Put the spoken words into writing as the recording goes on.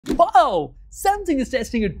Wow! Samsung is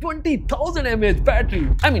testing a 20,000 mAh battery.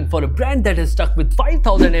 I mean, for a brand that has stuck with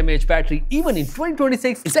 5,000 mAh battery even in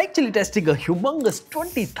 2026, it's actually testing a humongous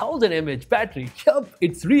 20,000 mAh battery. Yup,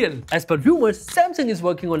 it's real. As per rumors, Samsung is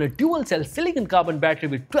working on a dual-cell silicon carbon battery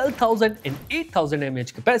with 12,000 and 8,000 mAh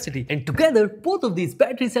capacity, and together, both of these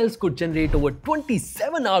battery cells could generate over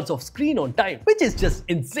 27 hours of screen on time, which is just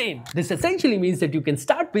insane. This essentially means that you can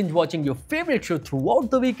start binge watching your favorite show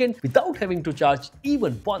throughout the weekend without having to charge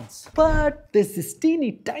even once. But there's this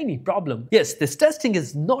teeny tiny problem. Yes, this testing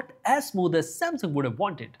is not as smooth as Samsung would have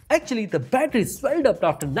wanted. Actually, the battery swelled up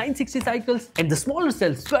after 960 cycles and the smaller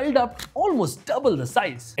cell swelled up almost double the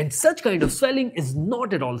size. And such kind of swelling is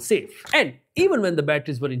not at all safe. And even when the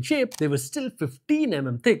batteries were in shape, they were still 15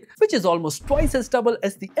 mm thick, which is almost twice as double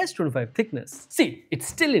as the S25 thickness. See, it's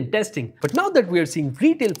still in testing, but now that we are seeing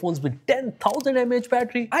retail phones with 10,000 mAh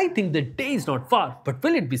battery, I think the day is not far. But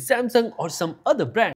will it be Samsung or some other brand?